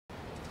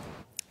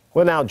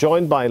We're now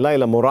joined by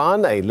Layla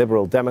Moran, a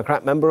Liberal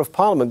Democrat Member of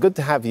Parliament. Good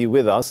to have you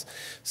with us.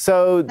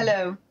 So,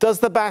 hello. Does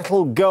the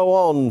battle go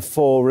on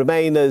for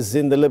Remainers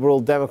in the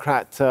Liberal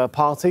Democrat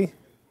Party?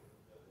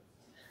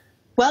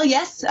 Well,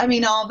 yes. I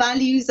mean, our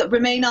values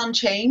remain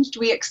unchanged.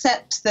 We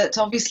accept that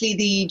obviously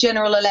the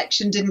general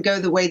election didn't go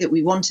the way that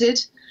we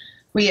wanted.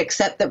 We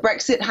accept that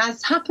Brexit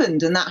has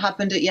happened, and that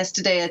happened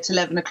yesterday at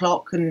 11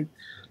 o'clock. And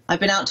I've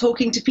been out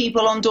talking to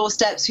people on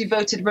doorsteps who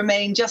voted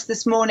Remain just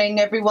this morning.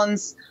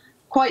 Everyone's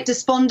quite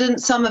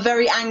despondent. Some are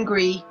very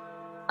angry.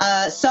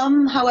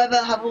 Some, however,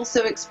 have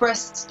also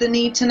expressed the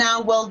need to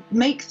now, well,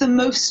 make the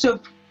most of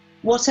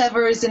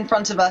whatever is in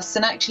front of us.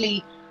 And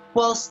actually,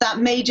 whilst that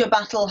major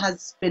battle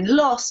has been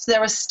lost, there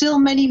are still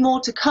many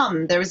more to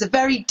come. There is a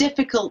very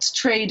difficult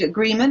trade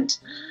agreement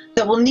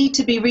that will need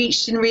to be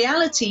reached in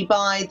reality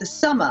by the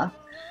summer.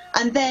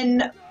 And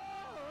then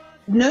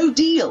no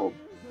deal,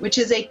 which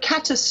is a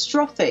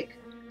catastrophic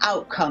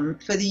outcome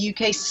for the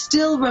UK,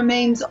 still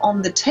remains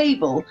on the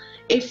table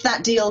if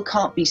that deal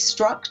can't be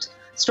struck.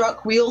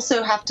 We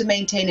also have to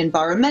maintain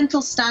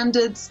environmental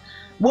standards,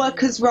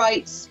 workers'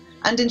 rights,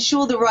 and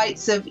ensure the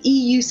rights of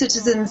EU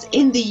citizens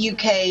in the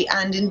UK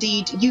and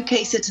indeed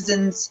UK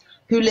citizens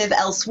who live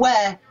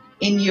elsewhere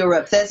in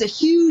Europe. There's a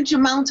huge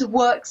amount of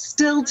work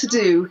still to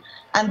do,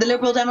 and the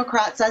Liberal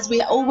Democrats, as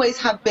we always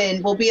have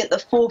been, will be at the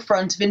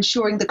forefront of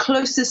ensuring the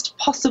closest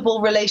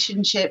possible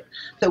relationship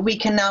that we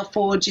can now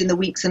forge in the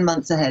weeks and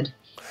months ahead.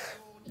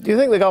 Do you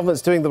think the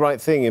government's doing the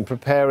right thing in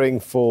preparing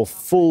for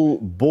full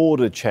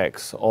border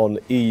checks on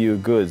EU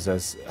goods,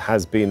 as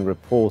has been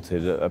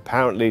reported,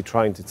 apparently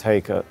trying to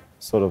take a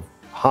sort of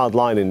hard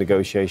line in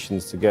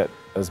negotiations to get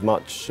as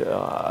much,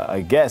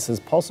 I guess, as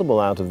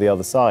possible out of the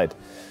other side?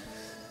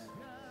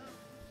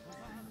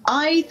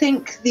 I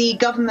think the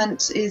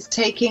government is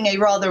taking a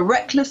rather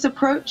reckless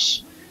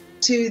approach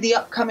to the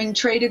upcoming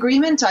trade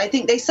agreement. I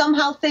think they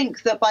somehow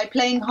think that by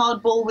playing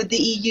hardball with the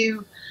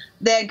EU,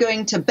 they're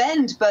going to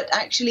bend. But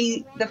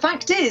actually, the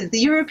fact is, the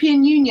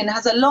European Union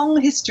has a long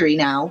history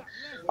now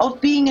of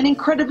being an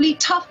incredibly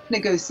tough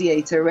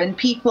negotiator. When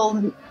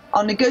people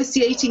are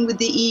negotiating with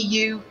the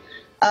EU,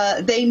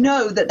 they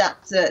know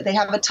that they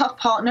have a tough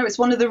partner. It's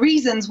one of the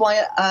reasons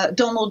why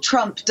Donald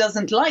Trump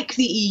doesn't like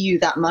the EU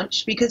that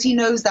much, because he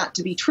knows that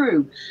to be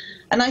true.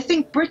 And I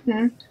think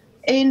Britain,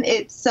 in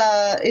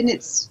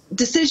its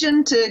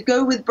decision to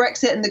go with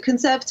Brexit, and the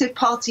Conservative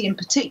Party in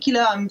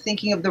particular, I'm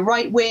thinking of the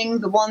right wing,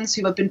 the ones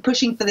who have been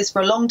pushing for this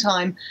for a long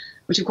time,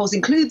 which of course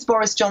includes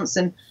Boris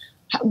Johnson,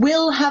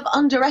 will have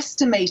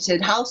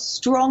underestimated how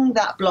strong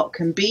that bloc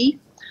can be.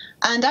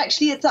 And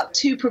actually, it's up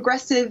to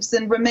progressives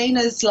and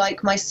Remainers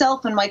like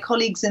myself and my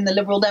colleagues in the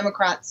Liberal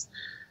Democrats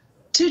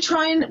to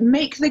try and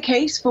make the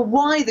case for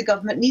why the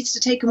government needs to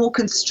take a more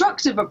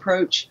constructive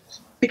approach.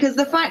 Because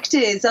the fact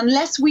is,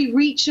 unless we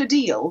reach a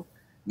deal,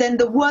 then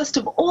the worst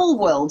of all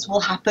worlds will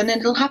happen, and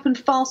it'll happen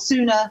far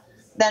sooner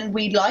than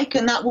we'd like.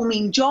 And that will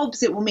mean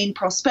jobs, it will mean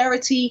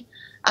prosperity,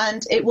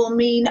 and it will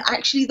mean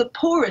actually the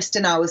poorest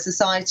in our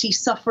society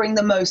suffering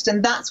the most.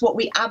 And that's what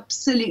we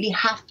absolutely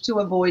have to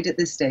avoid at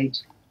this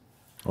stage.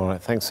 All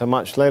right, thanks so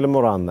much. Layla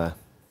Moran there.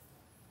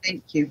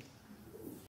 Thank you.